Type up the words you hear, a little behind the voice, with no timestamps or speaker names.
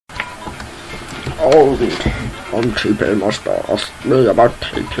Oh, I'm TP must ask me about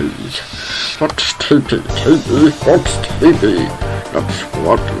TPs. What's TP? What's TP? That's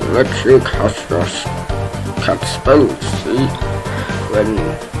what lets you cast spells, see?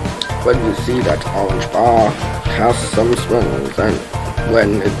 When you see that orange bar, cast some spells, and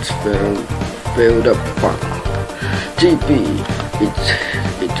when it's filled up, TP,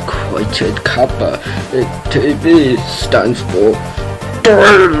 it's quoted kappa. TP stands for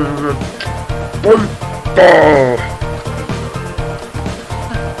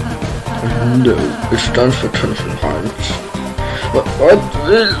no, it stands for tension points. What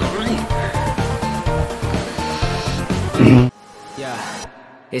really? Yeah,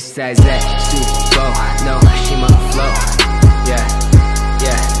 it's that super no Shima flow. Yeah.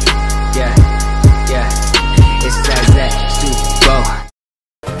 It's that super.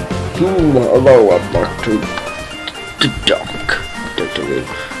 Hello, I'm back to the Deltarune,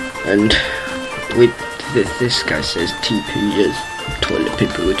 and with this guy says TP is toilet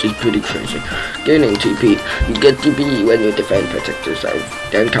paper, which is pretty crazy. Gaining TP, you get TP when you defend, protect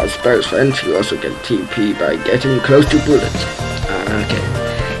yourself, then cast spells, friends. You also get TP by getting close to bullets. Okay,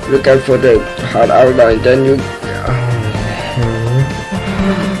 look out for the hard outline, then you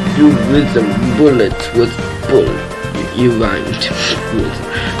rhythm bullets with bull. You rhymed with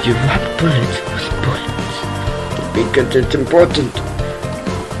bullets with bullets because it's important.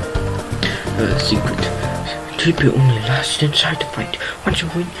 Secret. TP only lasts inside the fight. Once you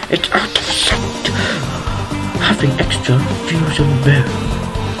win, it's out of sight. Having extra feels unbearable.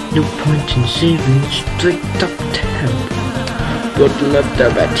 No point in saving straight up to hell. But left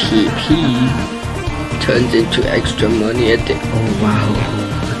up at TP turns into extra money at the. Oh wow.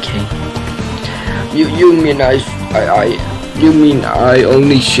 Okay. You mean I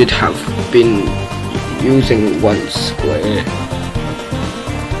only should have been using one square.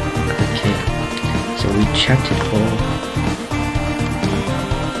 So we checked it all.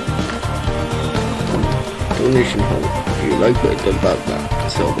 Donation hole. If you like it about that,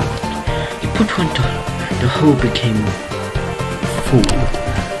 so you put one down. The hole became full.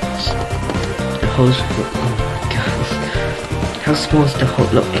 The hole's full. Oh my god. How small is the hole?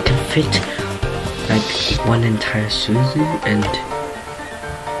 Look, it can fit like one entire Suzu, and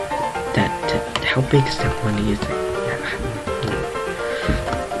that how big is that money? Is it?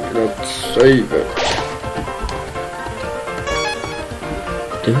 Let's save it.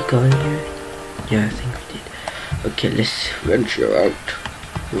 Did we go in here? Yeah, I think we did. Okay, let's venture out.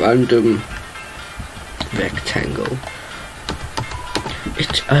 Random rectangle.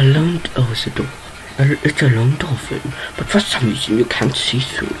 It's a lone. Oh, it's a door. It's a lone dolphin, but for some reason you can't see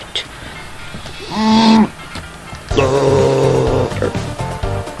through it. Oh no.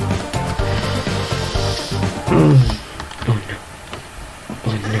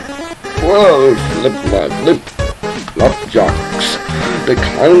 Whoa, flip my lip. Lockjacks. The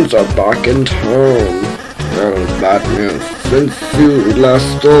clowns are back in town. Well, bad news. Since you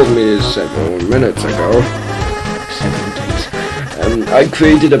last told me several minutes ago. 7 days. I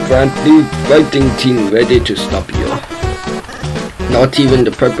created a brand new fighting team ready to stop you. Not even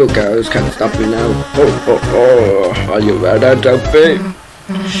the purple girls can stop me now. Oh, are you ready, Dopey?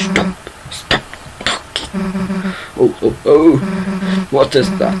 Stop talking. Oh, what is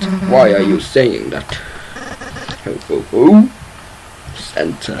that? Why are you saying that? Oh,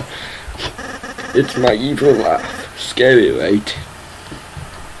 Santa. It's my evil laugh. Scary, right?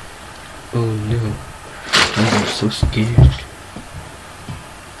 Oh no, I'm so scared.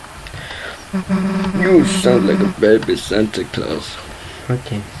 You sound like a baby Santa Claus.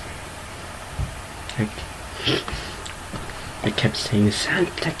 Okay. I kept saying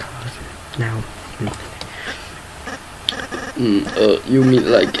Santa Claus. Now. You mean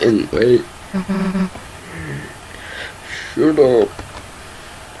like in wait? Shut up.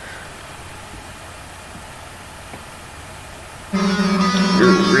 You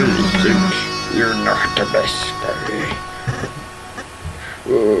really think you're not the best, Barry?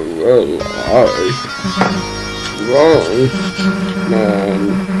 Well, wrong.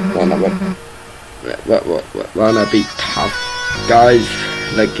 Wanna be tough guys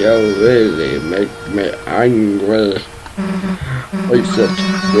like you really make me angry. I said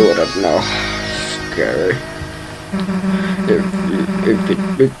you're not scary. If it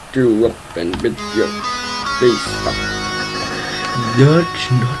bit you up and bit your face up. That's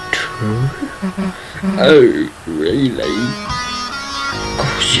not true. Oh, really?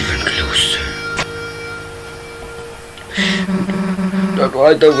 Goes even closer. Then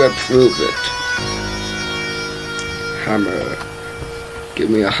why don't we prove it? Hammer. Give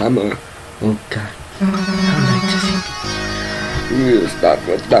me a hammer. Oh god. How nice is it? Yes, that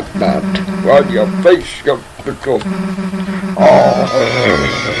was that bad. On your face, you little... Oh.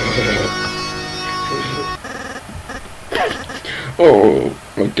 Oh,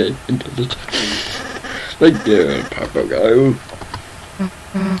 okay, I did it. Thank you, Papagayo.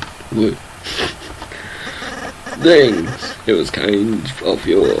 Thanks, it was kind of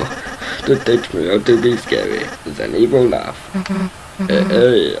you to teach me how to be scary with an evil laugh.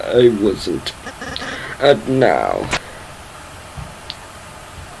 I wasn't. And now,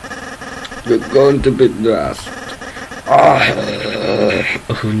 you're going to be dressed.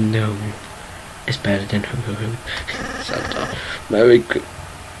 Oh no, it's better than HARHAR. Santa, Merry Christmas.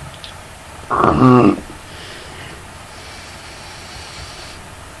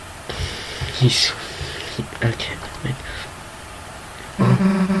 Okay.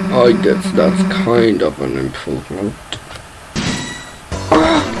 I guess that's kind of an improvement.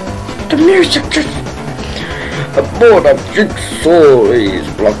 The music just... A board of jigsaw is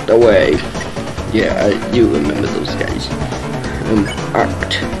blocked away. Yeah, you remember those guys.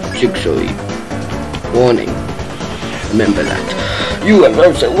 Act jigsaw. Warning. Remember that. You and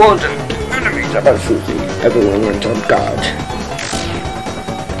also warned enemies about shooting. Everyone went on guard.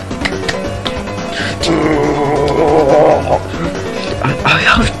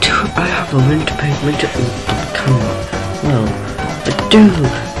 I have a room to pay attention to. Come on. Well, but do.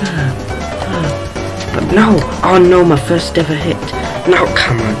 But no. Oh no, my first ever hit. No,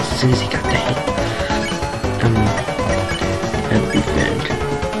 come on. As soon as he got the hit.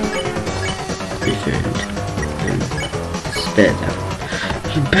 Returned. Spare that.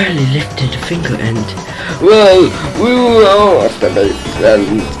 He barely lifted a finger and... Well, we were all after this,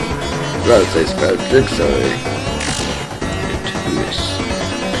 and... Well, they spelled jigsaw.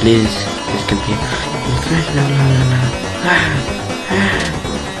 Please, this can be...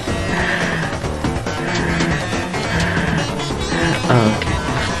 Oh,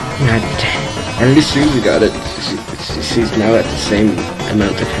 okay. At least you got it. She's now at the same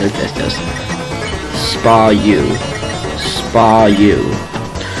amount of health as does. Spar you.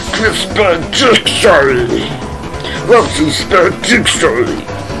 Chris spelled jigsaw. Roxy spelled jigsaw.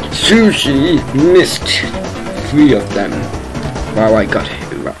 Sushi missed 3 of them. Wow, I got hit.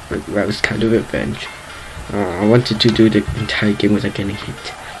 That was kind of revenge. I wanted to do the entire game without getting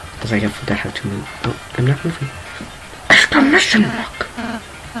hit, because I forgot how to move. Oh, I'm not moving. Exclamation mark!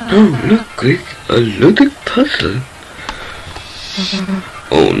 Oh, look, it's a little puzzle.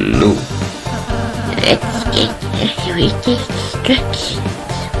 Oh no. Let's get with instructions.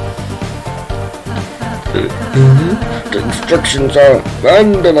 The instructions are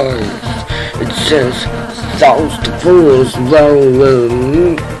randomized. It says, thou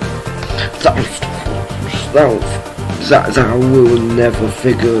will never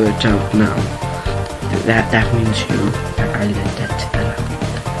figure it out now. That means you. I let that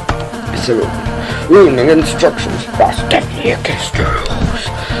alone. So, ruining instructions. That's definitely against the rules.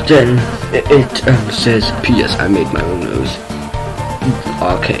 Then it says, P.S. I made my own nose.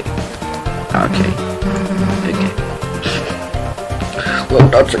 Okay. Well,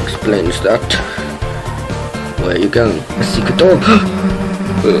 that explains that. Where are you going? A secret door?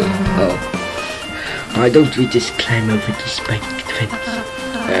 Oh. Why don't we just climb over the spiked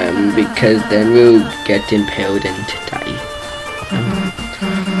fence? Because then we'll get impaled and die.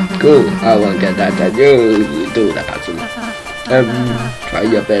 Cool, I won't get that, and you do the puzzle. Try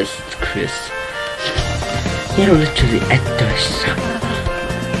your best, Chris. You're literally at the sun.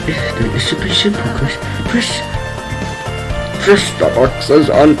 It's super simple, Chris. Press the boxes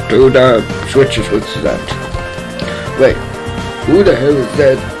onto the switches with that. Wait, who the hell is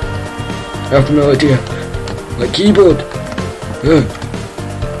that? I have no idea. My keyboard.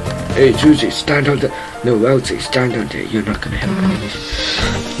 Hey, Susie, stand on there. No, Elsie, stand on there. You're not gonna help me.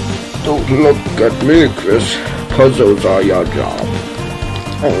 Don't look at me, Chris. Puzzles are your job.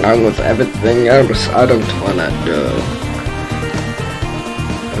 Along with everything else I don't wanna do.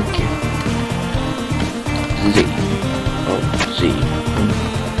 Okay. Z. Oh, Z.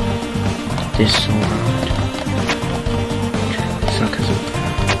 This so hard. Sarcasm.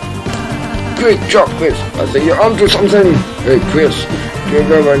 Great job, Chris. I think you're onto something. Hey, Chris, give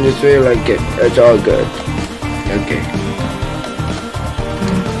me when you feel like it. It's all good. Okay.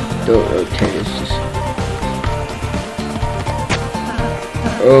 Okay, it's just...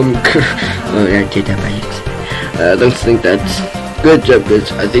 oh, I did that by accident. I don't think that's... Good job,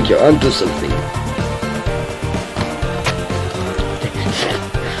 Chris. I think you're onto something.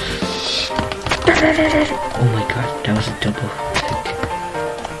 Oh my god, that was a double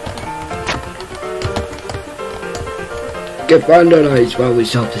Get vandalized while we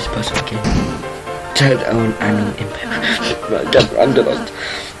solve this puzzle again. Third own annual impact. get under it.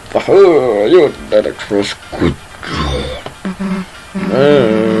 Oh, you did it, Chris. Good job.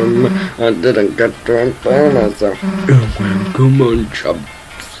 I didn't get to enjoy myself. Oh man, come on,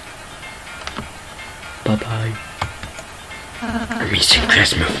 chumps. Bye-bye. Amazing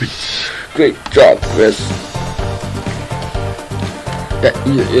Chris movement. Great job, Chris.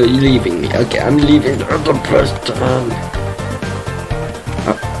 You're leaving me. Okay, I'm leaving the other person.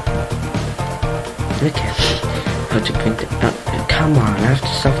 Okay. How to bring it up? Come on, I have to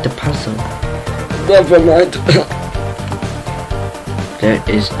solve the puzzle. Never mind. There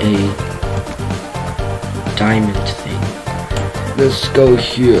is a diamond thing. Let's go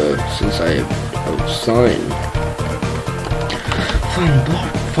here, since I have a sign.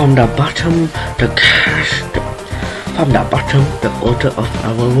 From the bottom, the cash. From the bottom, the order of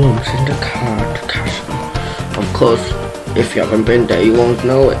our rooms in the card castle. Of course, if you haven't been there, you won't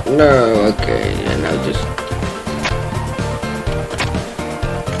know it. No, okay, and I'll just.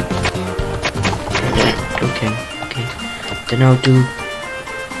 Okay. Then I'll do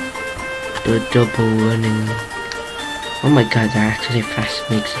the double running. Oh my god, that actually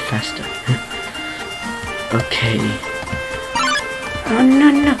makes it faster. Okay. Oh no.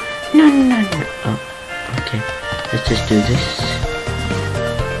 Oh, okay. Let's just do this.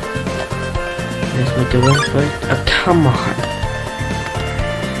 Let's make a run for it. Oh, come on.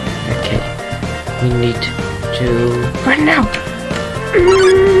 Okay. We need to run now.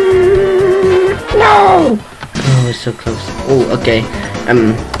 No! Oh, it's so close. Oh, okay.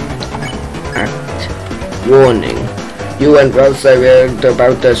 Warning. You and Rosa read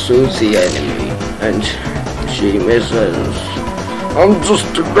about the Susie enemy, and she misses. I'm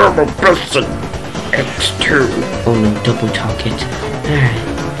just another person. X2. Oh no, double target.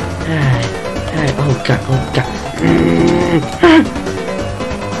 Oh god.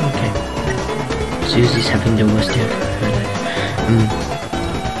 Okay. Susie's having the worst day of her life.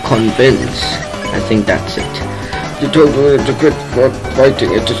 Convince. I think that's it. You told her to quit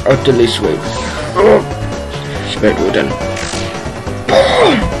fighting. It is utterly sweet. Spedwooden.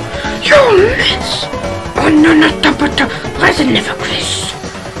 Boom! You miss! Oh no, not double target. Why is it never Chris?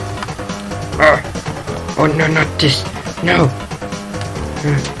 Oh no, not this. No.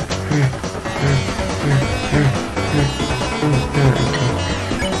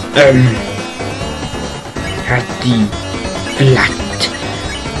 Hadi. Flat.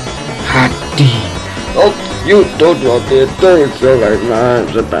 Hadi. Oh, you don't want it. Don't feel like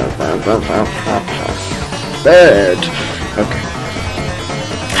bad. Okay.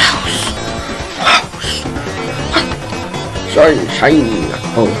 House. Shine.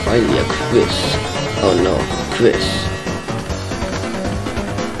 Oh, finally a Chris. Oh no, Chris.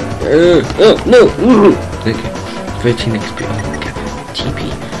 Oh no. Okay. 13 XP. Oh my god. TP.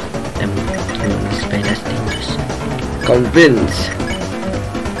 This bed is dangerous. Convince.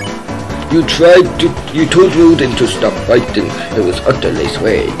 You told Rudin to stop fighting. It was utterly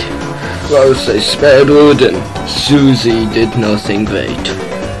swayed. Rosa spared Rudin. Susie did nothing great.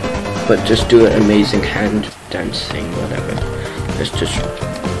 But just do an amazing hand dance thing, whatever. Let's just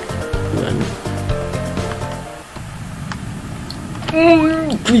run.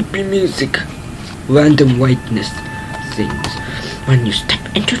 Creepy music. Random whiteness things. When you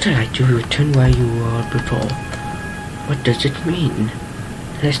step into the light, you return where you were before. What does it mean?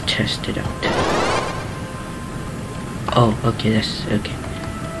 Let's test it out. Oh, okay, that's okay.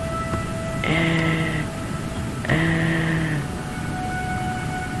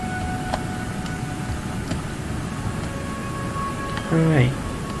 Alright.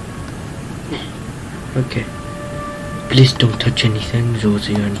 Okay. Please don't touch anything,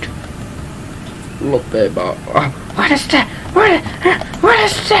 Rosie, and Look, baby. what is that? What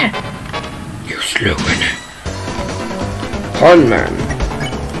is that? You slogan. Conman.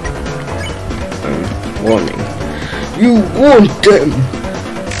 Warning. You want them.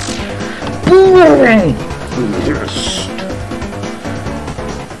 Boom. Yes.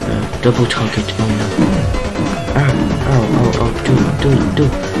 Double target. Oh no. Do.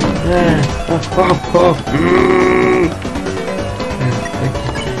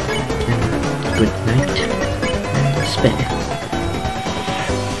 Good night. Spare.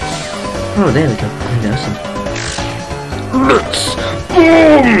 Oh, there we go. Awesome. Let's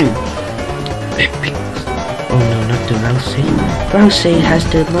epic. Oh no, not the Rousey. Rousey has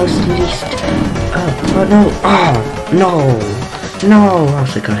the most least. Oh no. Oh no. No,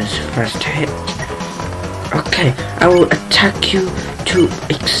 Rousey got his first hit. Okay, I will attack you to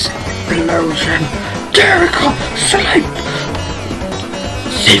explosion. Jericho, sleep.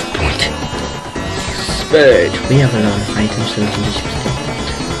 Save point. Spade. We have a lot of items, so we can just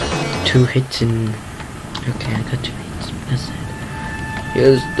 2 hits in. Okay, I got 2 hits. That's it.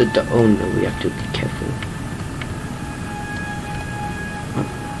 Here's the oh no, we have to be careful.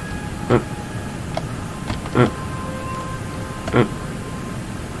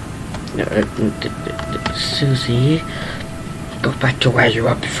 Susie, go back to where you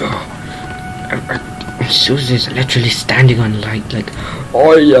were before. Susie's literally standing on light, like,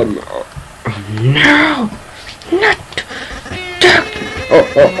 I am. oh no, not the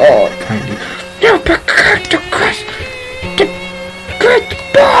finally. No, but the cross, the good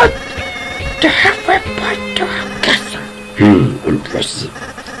board, the halfway point to our castle. Impressive.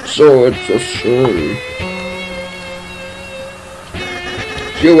 So it's a shame.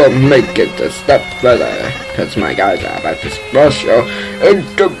 You will make it a step further, cause my guys are about to splash you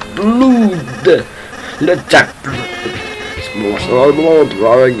into blood. Let that blood splash my blood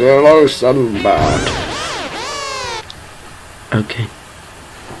running below sunburned. Okay.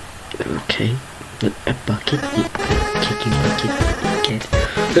 Okay. A bucket? Kicking bucket. Get.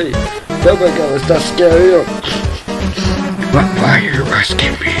 Hey, tell my guys that's scary. Why are you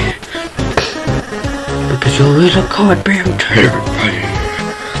asking me? Because you're really goddamn terrifying.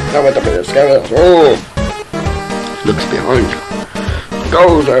 Now what the bit of scary? Oh! Looks behind you.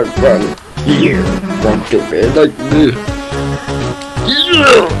 Goes and run. You want to be like me?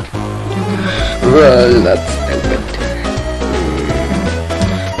 Yeah! Well, that's stupid.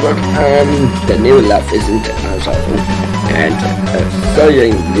 But, the new love isn't as awful. And,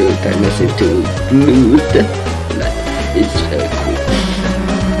 saying you turn us into blood, that is cool.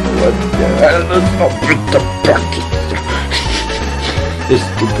 What the hell is up with the bucket? This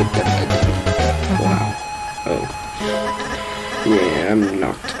stupid bucket. Wow. Oh. Yeah, I'm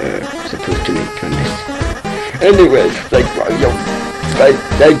not, supposed to make on this. Anyway, thanks for your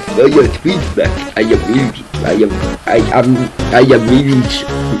feedback. I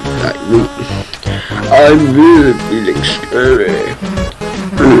am really feeling scary.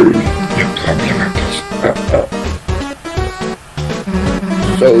 Your problem is,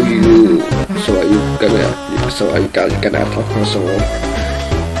 So are you guys gonna talk for so long?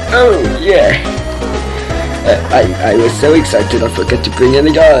 Oh yeah. I was so excited I forgot to bring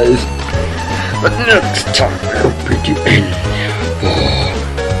any guys. But next time I'll bring you in.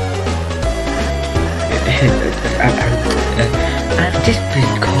 I've just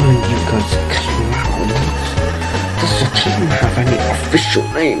been calling you guys clowns. Does the team have any Official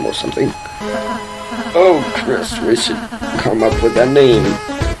name or something? Oh Chris, we should come up with a name.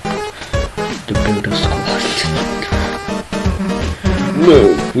 The Builder Squad? No,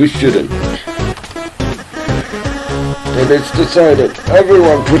 we shouldn't. Then it's decided.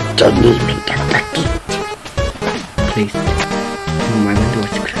 Everyone put the name in the bucket. Please. My window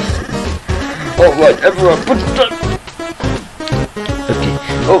is Chris's. Alright, everyone put the... Okay.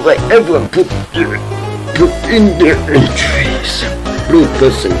 Alright, everyone put in their entries. Blue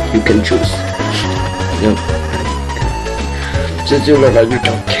person, you can choose. No. Since you look like you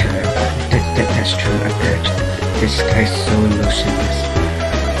don't care. That's true. I've heard. This guy's so emotionless.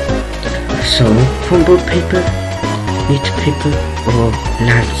 So, crumbled paper, neat paper, or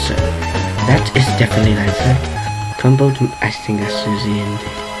Lancer? That is definitely Lancer. Crumbled, I think that's Susie and...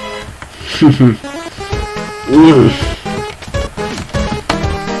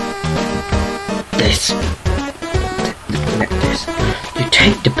 This. You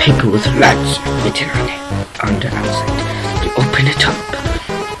take the paper with Lancer written on it, on the outside. You open it up.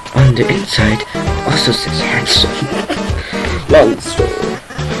 On the inside, also says handsome. Lancer.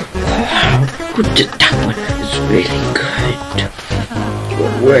 Wow, who did that one? It's really good.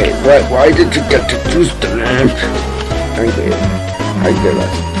 Wait, why did you get to choose the lamp? I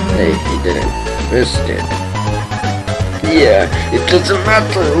realized. Hey, he didn't. This did. Yeah, it doesn't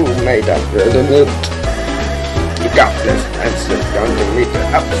matter who made that verdict. You got this answer's going to meet the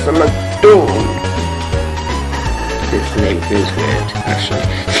absolute doom. This name feels weird, actually.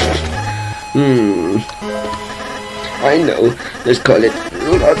 I know. Let's call it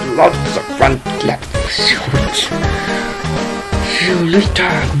lots of front left. You looked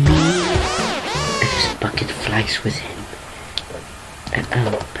at me. And his bucket flies with him. And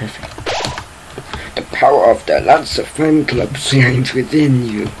oh, perfect. The power of the Lancer fan club shines within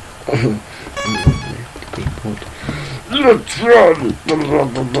you. Let's run!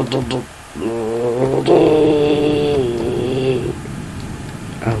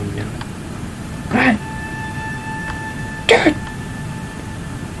 Oh no. Run! Dude!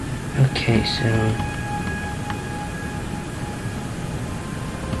 Okay, so...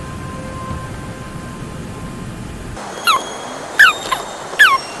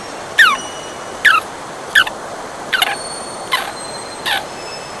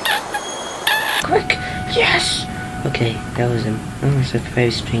 Quick! Yes! Okay. that was him. Oh, it's very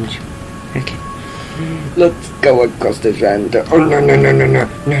strange. Okay. Let's go across the sand. Oh, no, no, no, no, no,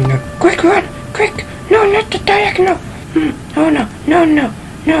 no, no. Quick, run! Quick! No, not the diagonal! Oh, no, no, no,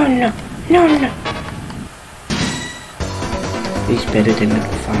 no, no, no, no. He's better than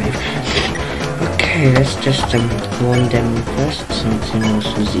level 5. Okay, let's just warn them first. Something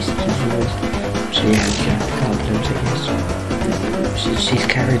else resistant rules. She has problems, I guess. She's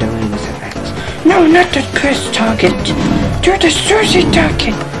carried away with her axe. No, not the cursed target! Do the Susie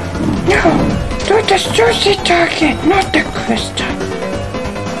target! No! Do the Susie target! Not the cursed target!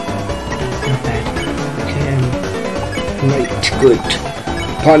 Not bad. Okay, Right, good.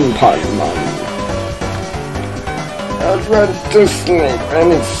 Pun, man. I'll run to sleep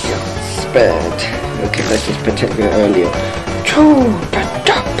and it's spared. Okay, let's just pretend we're earlier. to the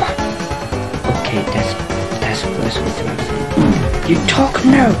top! Okay, that's worse with nothing. You talk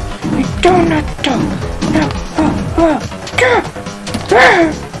now! You do not talk! No!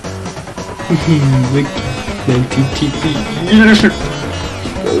 Monkey TP.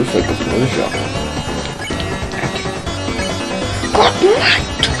 That was like a one shot. Okay. Good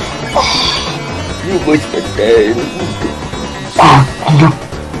night! Oh, you whispered then.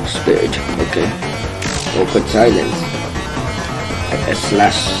 Spared, okay. Awkward silence. A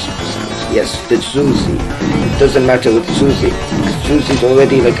slash sound. Yes, it's Susie. It doesn't matter with Susie, because Susie's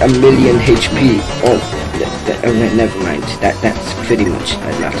already like 1,000,000 HP. Oh, never mind. That's pretty much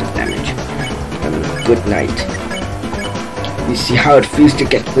a lot of damage. Good night. You see how it feels to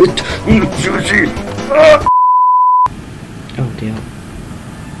get hit? Susie! Ah! Oh dear.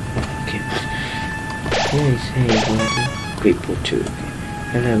 Okay. Yes, hey, buddy. People too.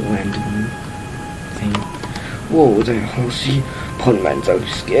 Hello, random thing. Whoa, the horsey Ponmans are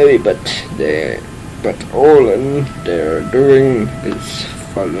scary, but all they're doing is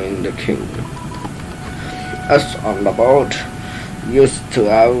following the king. Us on the boat used to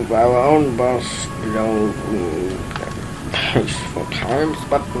have our own boss, peaceful times,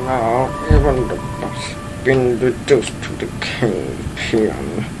 but now even the boss been reduced to the king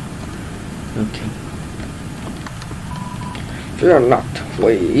peon. Okay. Fear not,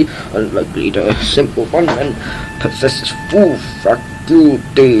 we, unlike Reter, simple Ponman, possesses full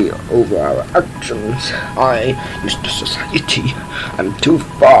faculty over our actions. I, Mr. Society, am too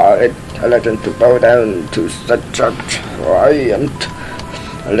far intelligent to bow down to such a giant.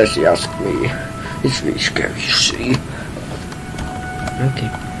 Unless you ask me, it's really scary, you see. Okay.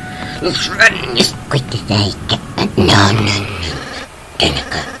 Let's run! As quick as I can. No. Don't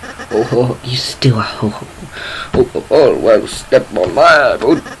go. Oh, you still are Oh, well, step on my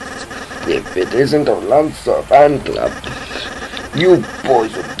boots. If it isn't a Lancer fan club, you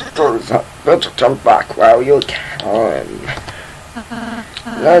boys with the doors had better jump back while you can.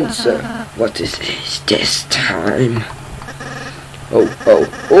 Lancer, what is this time? Oh,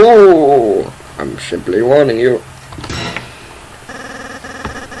 I'm simply warning you.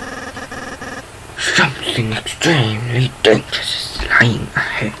 something extremely dangerous is lying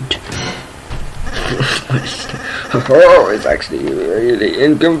ahead. Oh, it's actually really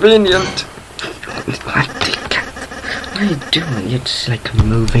inconvenient. What are you doing? It's like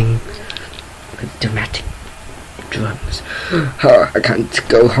moving with dramatic drums. I can't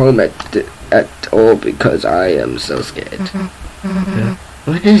go home at all because I am so scared.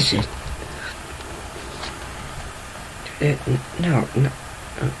 What is it? No.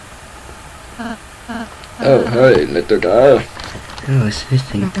 Oh, hey, little guy. Oh, it's this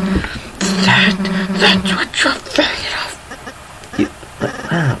thing. That's what you're afraid of.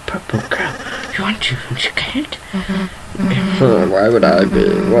 Wow, purple girl. Aren't you scared? Why would I be?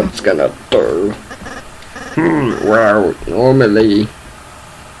 What's gonna do? Well, normally...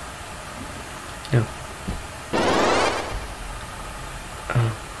 No.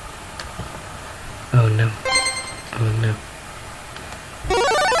 Oh no. Oh no.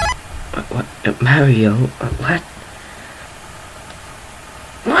 What? Mario? What?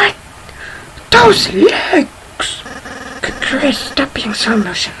 What? Those legs! Chris, stop being so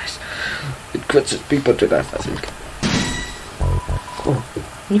motionless. It crushes people to death, I think. Oh,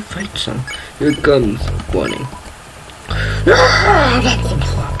 you fight some. Here it comes. Warning.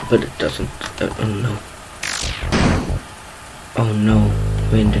 But it doesn't. Oh no. Oh no.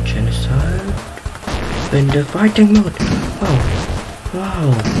 We're in the genocide. We're in the fighting mode. Oh.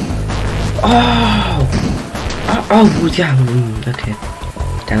 Wow. Oh, yeah. Okay.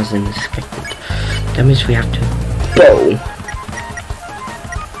 That was unexpected. That means we have to Bow.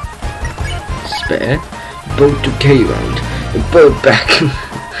 Spare. Bow to K round. And bow back.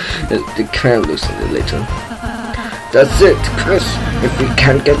 The crown loosened a little. That's it, Chris. If we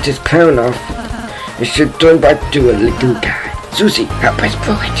can't get his crown off, I should turn back to a little guy. Susie, help us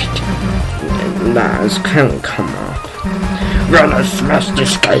pull it. Nah, it's can't come off. Run and smash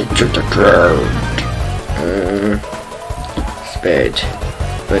this guy to the ground. Spared.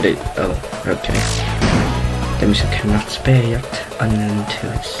 But it, oh, okay. That means I cannot spare yet. Unknown to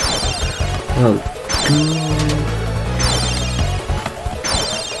us. Well,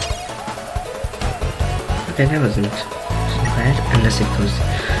 okay, that wasn't bad. Unless it goes,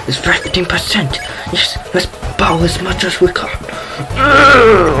 it's 15%. Yes, let's bow as much as we can.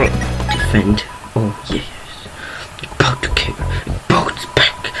 Defend. Oh yes. About to kill. Boats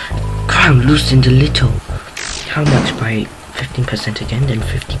back. Crown loosened a little. How much by 15% again, then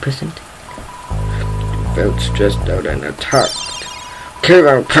 50%? Felt stressed out and attacked.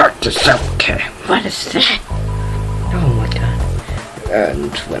 Crown practice self-care. What is that? Oh my god.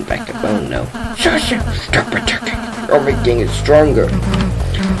 And went back up. Oh no. Sasha, stop attacking. You're making it stronger.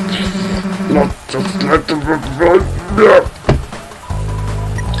 Not just let them run.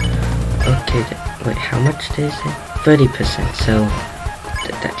 Okay, wait, how much did it say? 30%, so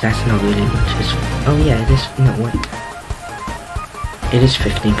that's not really much. Oh yeah, it is, no, what? It is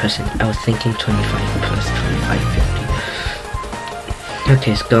 15%. I was thinking 25 plus 25, 50.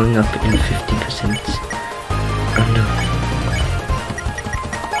 Okay, it's going up in 50%. Oh no.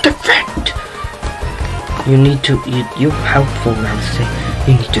 Defend! You need to, you're helpful, I would say.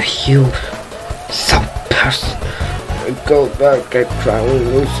 You need to heal some person. Go back at Crown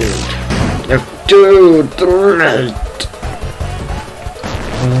loosened. Dude, right.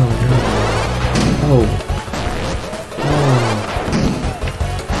 Oh no. Oh.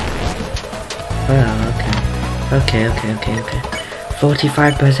 Oh, okay. Okay.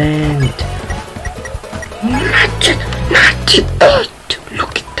 45%. Magic.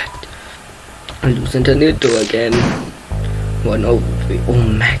 Look at that. I loosened a little again. 103. Oh,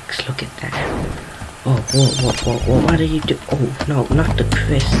 Max, look at that. Oh, what are you doing? Oh, no, not the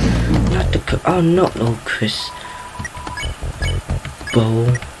Chris. Not the Chris. Oh, no, Chris.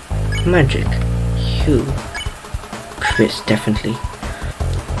 Bow. Magic. Hugh. Chris, definitely.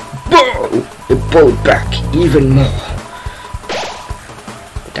 Bow! It bowed back even more.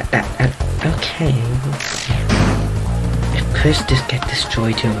 Okay. If Chris just get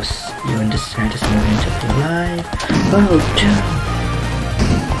destroyed, you're in the saddest moment of your life. Oh, damn.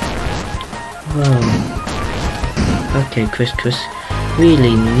 Whoa. Okay, Chris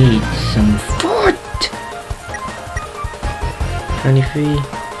really needs some food. 23,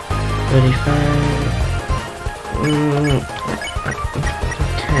 35.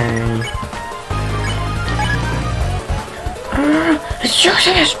 Okay. It's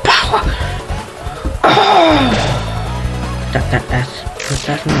using his power. Oh. That's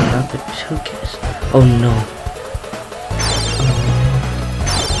not enough, but who cares? Oh no.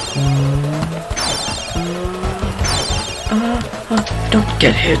 Don't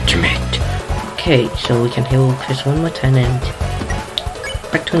get hit, mate. Okay, so we can heal Chris one more time and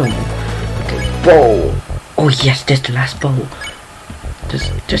back to normal. Okay, bow. Oh yes, there's the last bow.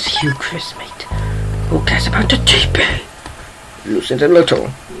 Just heal Chris, mate. Who cares about the TP? Loosen it a little.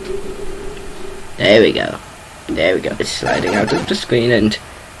 There we go. It's sliding out of the screen and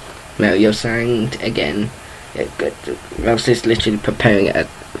Mario sang again. Mouse is literally preparing a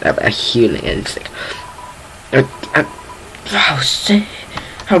healing and it's like, Mouse,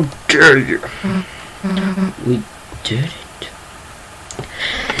 how dare you? We did it.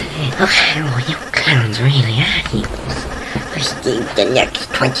 Okay, well, you clowns really are heroes. I saved the next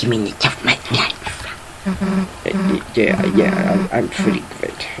 20 minutes of my life. Yeah, I'm pretty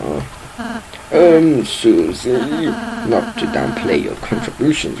great, huh? Susie, not to downplay your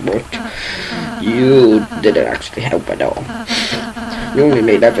contributions, but you didn't actually help at all. You only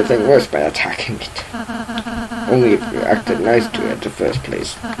made everything worse by attacking it. Only if you acted nice to it in the first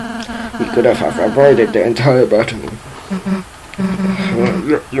place. We could have avoided the entire battle.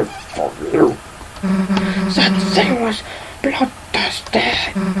 You. That thing was bloodthirsty.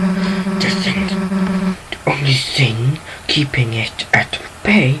 The only thing keeping it at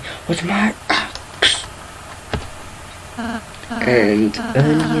bay was my axe. And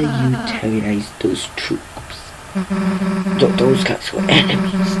earlier you terrorized those troops. Those guys were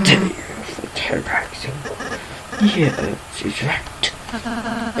enemies to you for terrorizing. Yeah, she's right.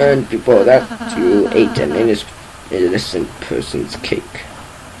 And before that, you ate an innocent person's cake.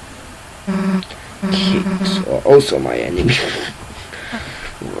 Cakes are also my enemy.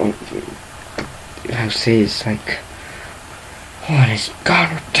 I'll say it's like, what is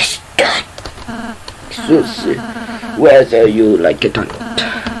gone with this stuff? Susie, whether you like it or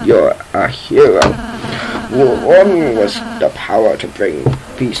not, you're a hero. One was the power to bring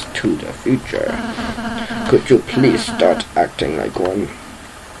peace to the future. Could you please start acting like one?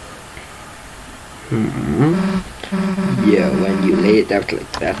 Yeah, when you lay it out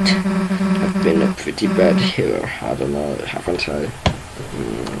like that, I've been a pretty bad hero, I don't know, haven't I?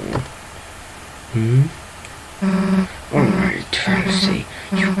 Alright, Fancy,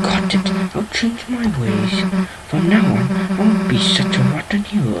 you got it. I'll change my ways. From now on, I won't be such a rotten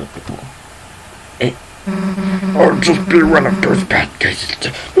hero anymore. I'll just be one of those bad guys.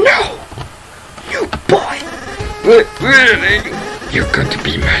 No! You boy! Really? You're going to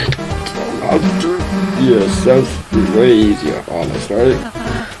be mad. Yeah, sounds way easier, honestly.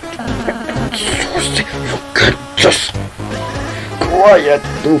 Susie, you can just quiet,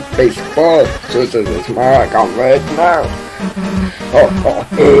 do baseball. Susan is my comrade now.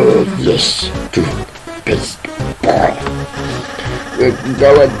 Yes, do baseball.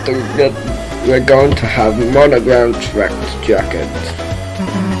 We're going to have monogram tracked jackets.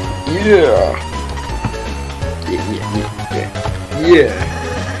 Yeah.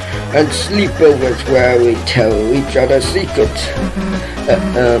 And sleepovers where we tell each other secrets.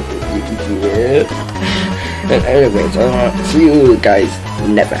 Yeah. And anyways, see you guys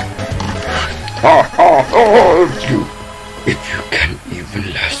never. You. If you can even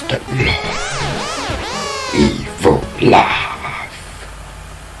last that long. Evil laugh.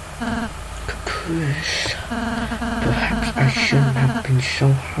 Chris, perhaps I shouldn't have been so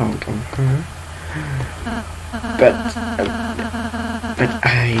hard on her. But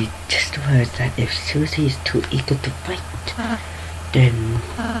I just heard that if Susie is too eager to fight, then...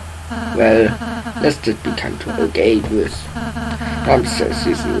 Well, let's just be kind to okay with. I'm sure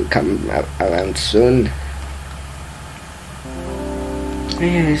Susie will come around soon.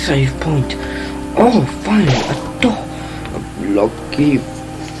 Yeah, save point. Oh, finally, a door. A blocky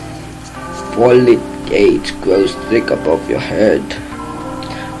solid gate grows thick above your head.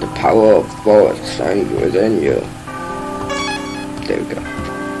 The power of force shines within you. There we go.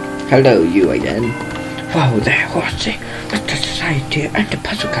 Hello, you again. Whoa there, Horsey. Let the society and the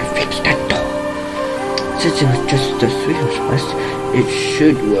puzzle guy fix that door. Since it was just the three of us, it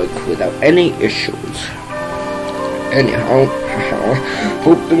should work without any issues. Anyhow,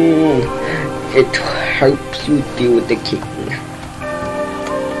 hoping it helps you deal with the king.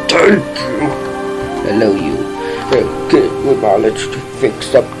 Thank you. Hello, you. We managed to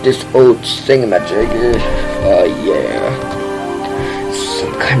fix up this old thingamajig. Yeah.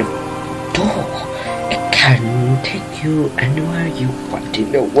 Some kind of door. It can take you anywhere you want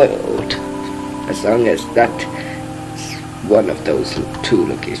in the world. As long as that's one of those two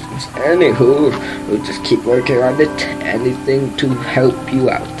locations. Anywho, we'll just keep working on it. Anything to help you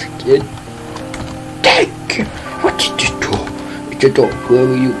out, kid. Thank you. What did you do? It's a door. Where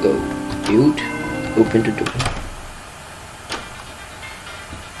will you go? Dude, open the door.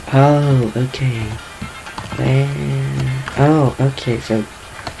 Oh, okay. Oh, okay, so...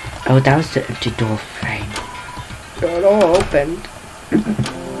 Oh, that was the empty door frame. The door opened.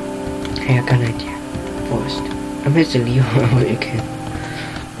 Hey, I got an idea. First, I'm going to leave her again.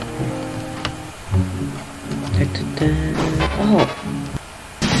 Oh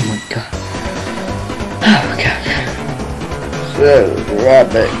my god. Oh god. So,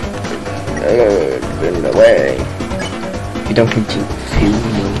 rabbit. In the way. You don't need to feel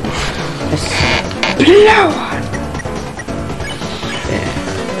me. Let's blow on. Yeah,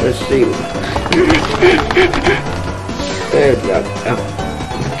 let's see. There you go. Oh,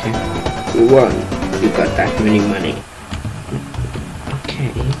 okay. We won. We got that many money.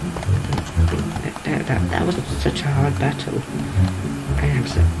 Okay. That wasn't such a hard battle. I am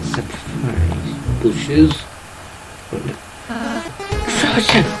surprised. Bushes.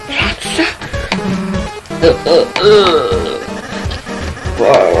 Sergeant,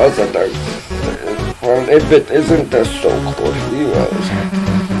 Wow, wasn't there? Well, if it isn't the so-called heroes,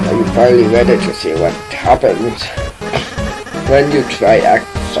 I'm finally ready to see what happens when you try act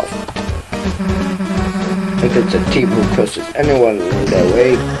soft. If it's a team who pushes anyone in their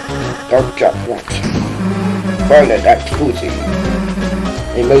way, don't jump once. Finally, that Fuzi,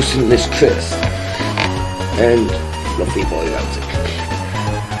 emotionless Chris, and Fluffy Boy Ramsey.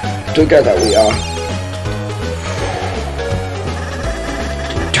 Together we are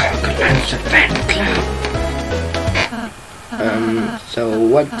the Dark Lancer Fan Club. So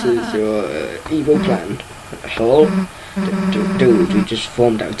what is your evil plan? Hell? Dude, we just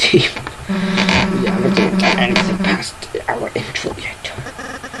formed our team. We haven't done anything past our intro yet.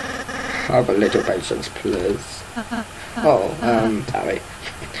 Have a little patience, please. Oh, sorry.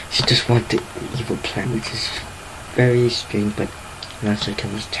 She just want the evil plan, which is very strange, but also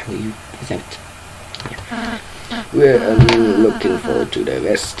can just tell you without We're looking forward to the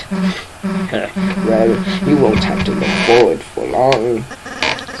rest. Well, you won't have to look forward for long.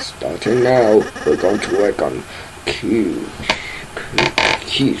 Starting now, we're going to work on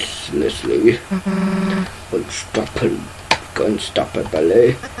ceaselessly,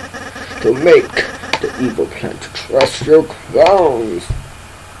 unstoppably, to make the evil plan to trust your crowns.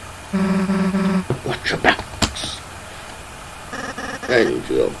 Watch your backs and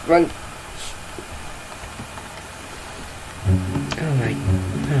your front. Alright.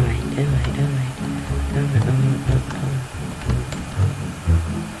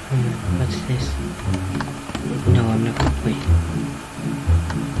 What's this? No, I'm not gonna wait.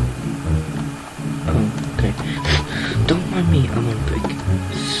 Oh, okay. Don't mind me, I'm on break.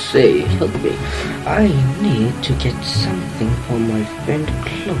 Say, help me. I need to get something for my friend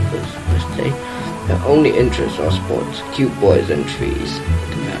Clover's birthday. Her only interests are sports, cute boys, and trees.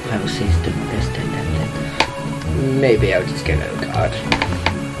 Rosie's the best at that. Maybe I'll just get her a card.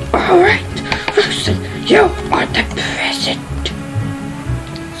 Alright, Rosie, you are the present.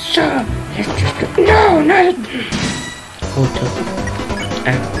 So, let's just go. No, not. Photo.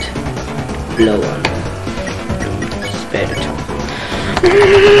 Act. Blow on. Spare the top.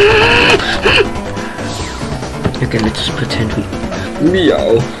 Okay, let's just pretend we.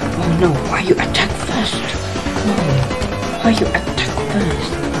 Meow. Oh no, why you attack first? No, why you attack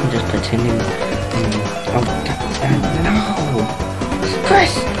first? I'm just pretending. Oh god, no.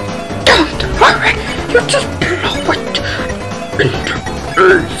 Chris, don't hurry. You just blow it into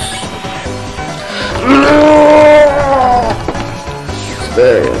earth.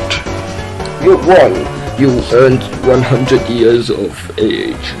 That. You won. You earned 100 years of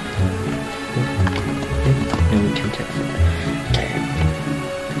age.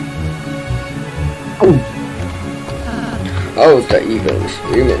 How's the evil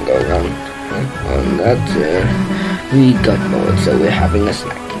screaming going on? On that, we got bored, so we're having a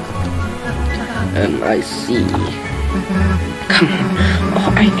snack. I see. Come on.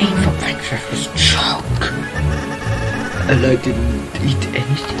 Oh, I ate for breakfast. Choke. And I didn't eat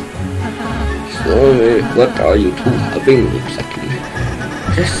anything. Sorry, what are you two having exactly?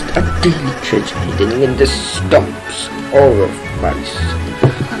 Just a daily treasure. Hidden in the stumps or of mice.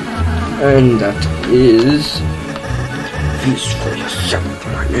 And that is... Feast for yourself,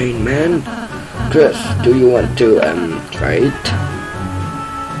 my main man. Chris, do you want to, try it?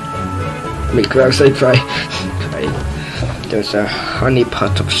 Make Rosie try. There's a honey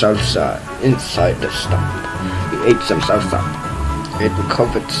pot of salsa inside the stump. You ate some salsa. It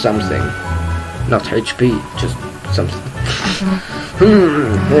recovered something. Not HP, just something.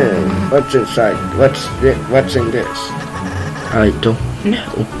 What's inside? What's in this? I don't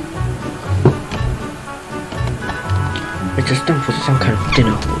know. It's a stump with some kind of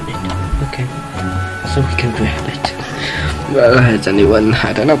dinner on it. Okay. So we can grab it. Well, has anyone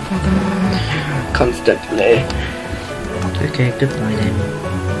had enough? Constantly. Okay, goodbye then.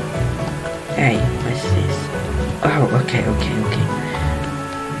 Hey, what's this? Oh, okay.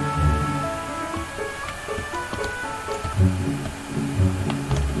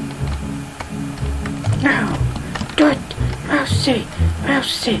 Now, do it,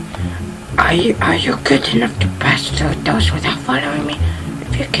 Rosie. Are you good enough to pass through those without following me?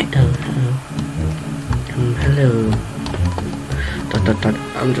 If you can, hello.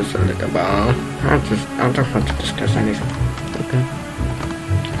 I'm just a little ball. I don't want to discuss anything. Okay.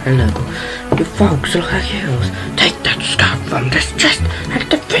 Hello. You folks look like heroes. Take that stuff from this chest and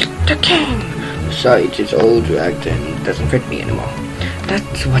defeat the king. Besides, it's old ragged and doesn't fit me anymore.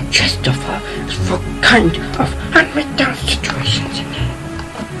 That's what chests are for. It's for kind of hand-me-down situations in there.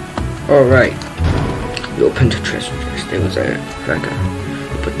 Alright. You opened the chest first. There was a cracker.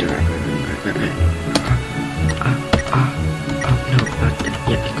 You put the cracker in. No, not that.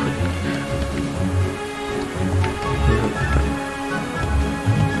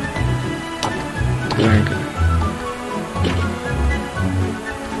 Yeah, I could. Yeah,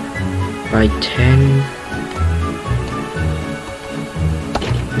 by 10.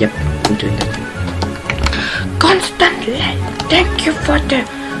 Yep, I'm doing that. Constantly, thank you for the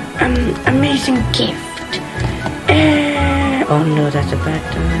amazing gift. Oh no, that's a bad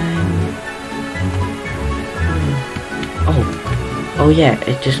time. Oh yeah,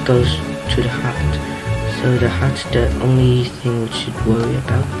 it just goes to the heart. So the heart's the only thing we should worry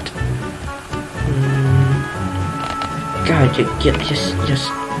about. God,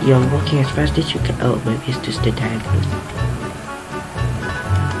 you're walking as fast as you can. Oh, maybe it's just the diagonal.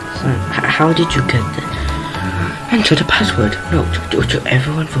 So, how did you get that? Enter the password. No, to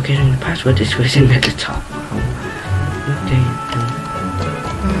everyone forgetting the password is written at the top. Oh. Okay.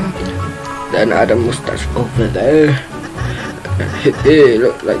 Then add a mustache over there.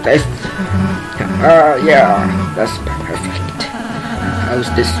 Look like this. Yeah, that's perfect. How's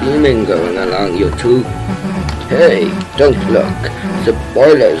the swimming going along, you two? Hey, don't look.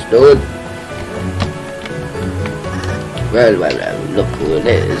 Spoilers, dude. Well, look who it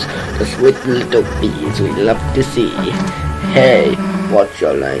is. The sweet little bees we love to see. Hey, what's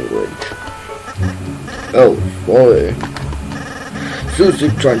your language? Oh, boy. Susie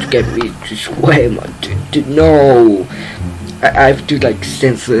trying to get me to swim. No. I have to like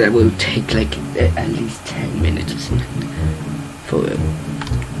censor that will take like at least 10 minutes or something. For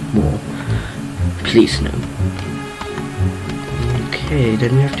more. Please no. Okay,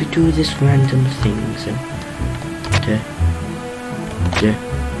 then we have to do this random thing. So there.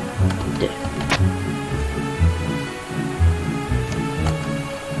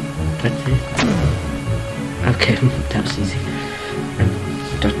 That's it. Okay, that was easy.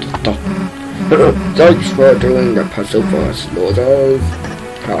 Thanks for doing the puzzle for us, losers.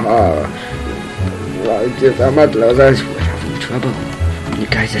 Haha. Like if I'm at losers, we're having trouble. You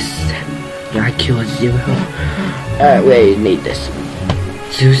guys are your IQ is 0. We need this.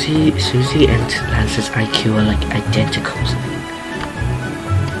 Susie and Lance's IQ are like identical.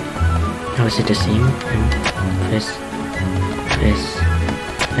 How is it the same? Press.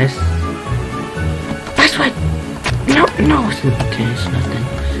 That's what. No, it's not. Okay, it's nothing.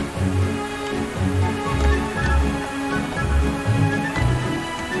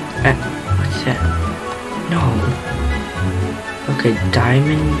 What's that? No. Okay,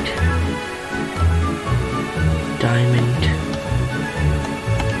 diamond.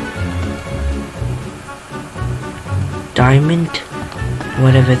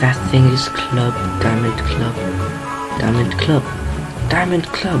 Whatever that thing is, club. Diamond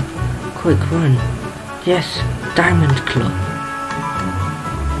club. Quick run. Yes, diamond club.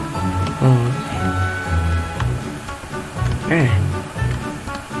 Oh. Hey.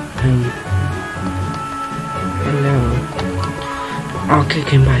 Hello. Okay,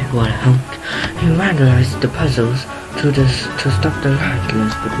 came by what helped. He vandalized the puzzles to stop the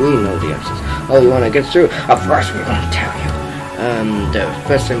landlords, but we know the answers. Oh, you wanna get through? Of course we're gonna tell you. The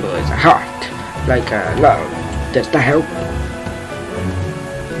first symbol is a heart, like a love. Does that help?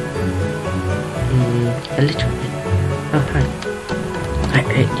 A little bit. Oh, hi.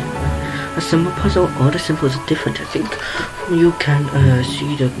 A symbol puzzle, all the symbols are different. I think you can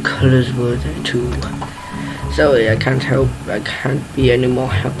see the colors were there too. Sorry, I can't help. I can't be any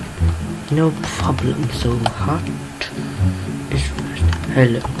more help. No problem. So heart is first.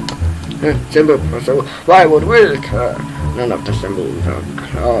 Hello. Symbol puzzle. Why would we care? None of the symbols are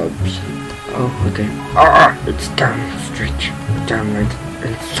clubs. Oh, okay. It's damn stretch. Damn right.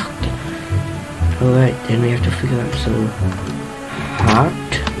 And sucked. Alright, then we have to figure out. So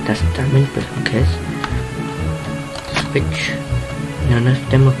heart. That's diamond, but who cares? Switch. None of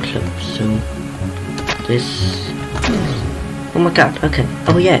them are clubs. So this. Oh my god. Okay.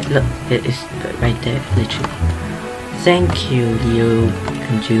 Oh yeah. Look, it is right there. Literally. Thank you, Leo.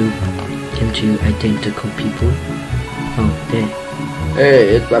 And you identical people. Oh, there.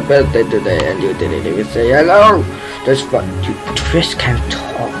 Hey, it's my birthday today and you didn't even say hello. That's fun. You just can't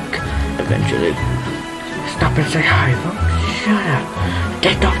talk. Eventually. Stop and say hi, folks. Shut up.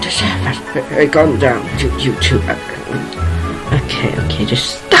 Get Dr. Savage. Hey, calm down. You two. Okay,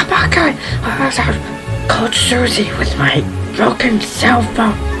 just stop. Okay. Called Susie with my broken cell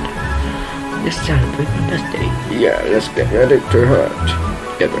phone. Let's celebrate my birthday. Yeah, let's get ready to hurt.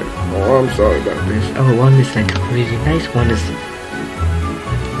 Oh, I'm sorry about this. Oh, one is like really nice, one is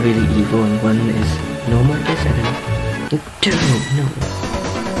really evil, and one is normal, I guess. I don't know.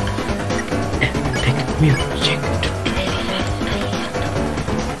 Epic music.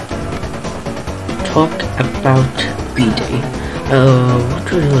 Talk about B-Day. What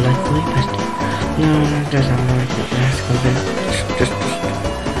would you like for your birthday? No, doesn't matter. Just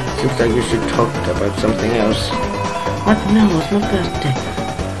seems like you should talk about something else. What? No, it's my birthday.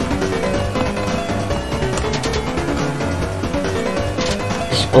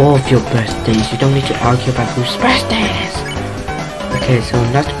 All of your birthdays, you don't need to argue about whose birthday it is. Okay, so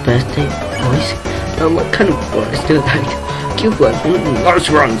not birthday boys. What kind of boys do like cute ones? Large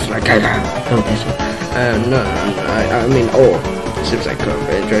ones like I have. Oh, this one. No, I mean all. Seems like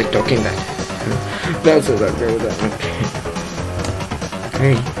I enjoy talking that. That's what I do with that.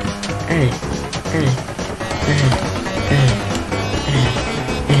 Okay. Hey.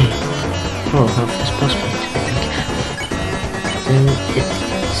 Oh, how is this possible? It's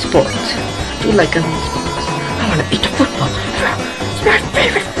sports. Do you like sports? I want to eat football. It's my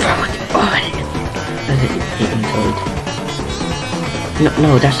favorite food. Oh, I enjoyed.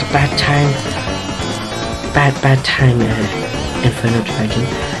 No, that's a bad time. Bad time, Inferno Dragon.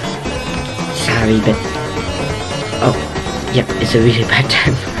 Sorry, but... Oh, yep, it's a really bad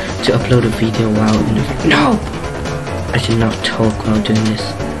time to upload a video while in the... No! I should not talk while doing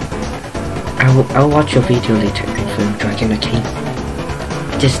this. I'll watch your video later, Inferno Dragon, okay?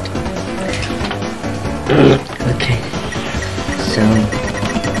 Just... okay. So...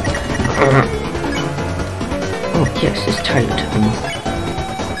 oh, yes, it's timed.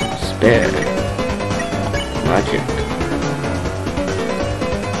 Spare... Magic.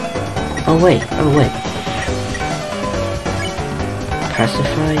 Oh wait.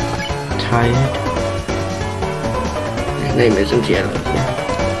 Pacified, tired. His name isn't yellow. Yeah.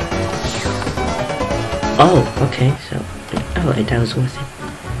 Oh, okay. So, alright, that was worth it.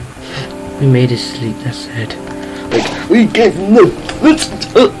 We made his sleep. That's sad. Like, we gave him the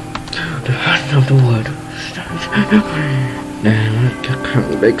hand of the word.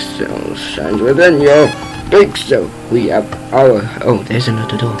 big cell shines within your big cell. We have our... Oh, there's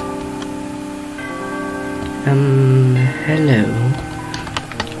another door. Hello.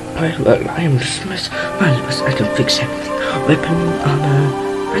 Well, I am Smith. Well, I can fix everything. Weapon, armor,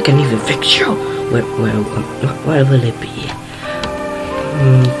 I can even fix you. Where will it be?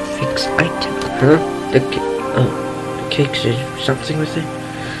 Fix item. Huh? The cakes is something with it.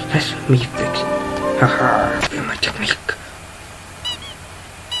 Let me fix it. Haha, feel my technique.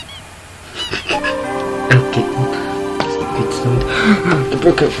 Okay. The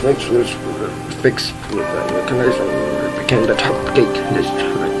book of fix was fixed with that mechanism. It became the top gate. This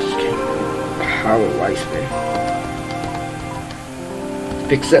came power wisely.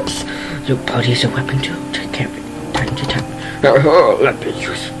 Fix this. Your body is a weapon to take care of it time to time. Oh, let me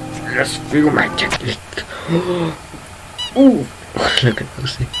use. Let's feel my technique. Ooh, look at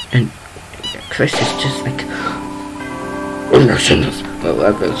those things. And Chris is just like emotionless.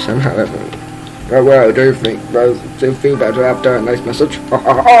 Well, somehow. Oh, well, do you feel better after a nice message?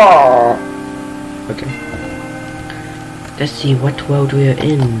 Okay. Let's see what world we are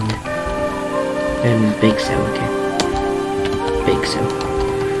in. Big cell, okay. Big cell.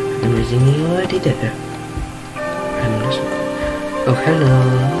 I'm raising you already there. Oh, hello.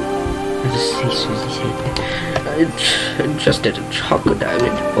 I just see Susie's head. It's just at a chocolate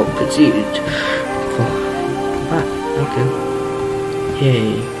island. Oh, proceed. What? Okay.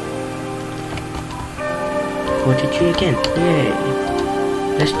 Yay. 43 again. Yay.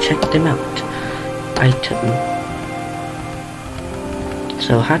 Let's check them out. Item.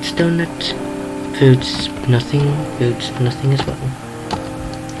 So hot donut. Foods nothing as well.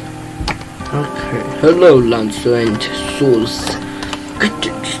 Okay. Hello, Lancer and Souls.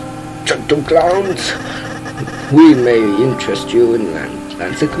 Greetings, gentle clowns. We may interest you in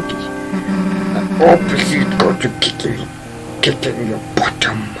Lancer cookies. Or proceed to kicking your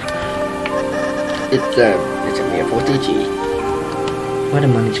bottom. It's a mere 40G. What a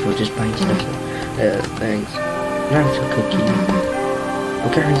money's for just buying stuff. Thanks. Lancer cookie.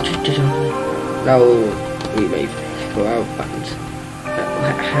 Okay, I'm treated on. Now we may for our funds.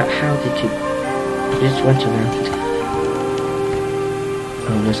 How did you just went around?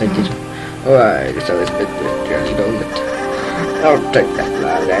 Oh no, I didn't. Alright, so let's put this jelly donut. I'll take that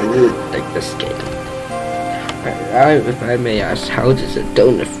lad and you take the scale. If I may ask, how does a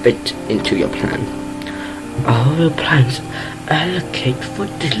donut fit into your plan? All your plans allocate for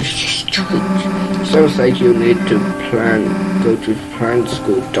delicious treats. Sounds like you need to go to plan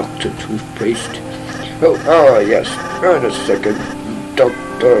school, Dr. Toothpaste. Oh yes, wait a second.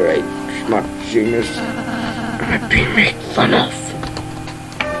 Dr. H, smart genius. I've been made fun of.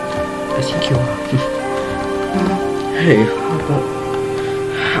 I think you are. Hey,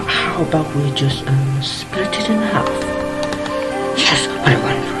 how about we just split it in half? Yes, what a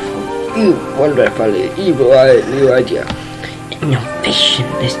Wonderfully evil new idea. Innovation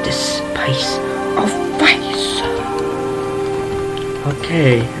is the spice of vice.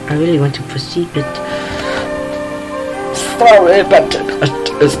 Okay, I really want to proceed, but sorry, but it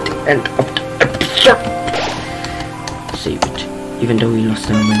is the end of the episode. Save it. Even though we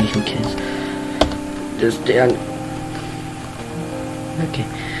lost our money, who cares? This is the end. Okay.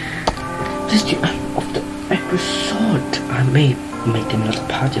 This is the end of the episode. I may make another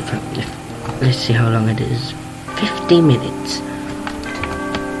part if let's see how long it is. 50 minutes.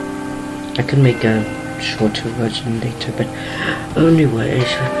 I could make a shorter version later, but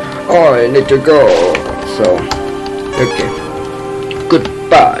anyways. Oh, I need to go. So, okay.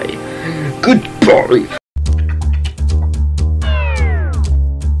 Goodbye.